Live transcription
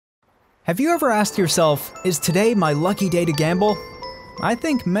Have you ever asked yourself, is today my lucky day to gamble? I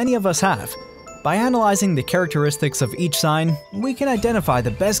think many of us have. By analyzing the characteristics of each sign, we can identify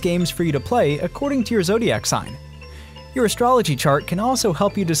the best games for you to play according to your zodiac sign. Your astrology chart can also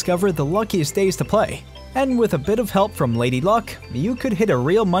help you discover the luckiest days to play, and with a bit of help from Lady Luck, you could hit a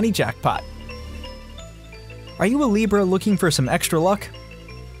real money jackpot. Are you a Libra looking for some extra luck?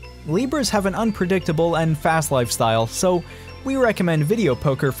 Libras have an unpredictable and fast lifestyle, so we recommend video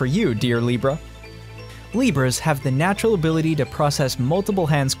poker for you, dear Libra. Libras have the natural ability to process multiple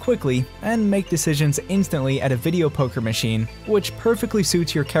hands quickly and make decisions instantly at a video poker machine, which perfectly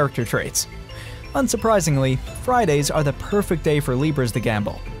suits your character traits. Unsurprisingly, Fridays are the perfect day for Libras to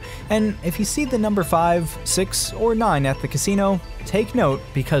gamble. And if you see the number 5, 6, or 9 at the casino, take note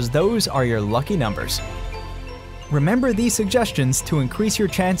because those are your lucky numbers. Remember these suggestions to increase your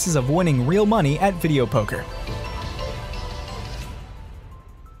chances of winning real money at video poker.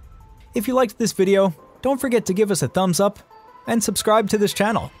 If you liked this video, don't forget to give us a thumbs up and subscribe to this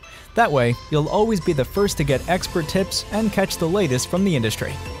channel. That way, you'll always be the first to get expert tips and catch the latest from the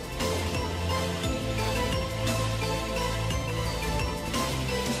industry.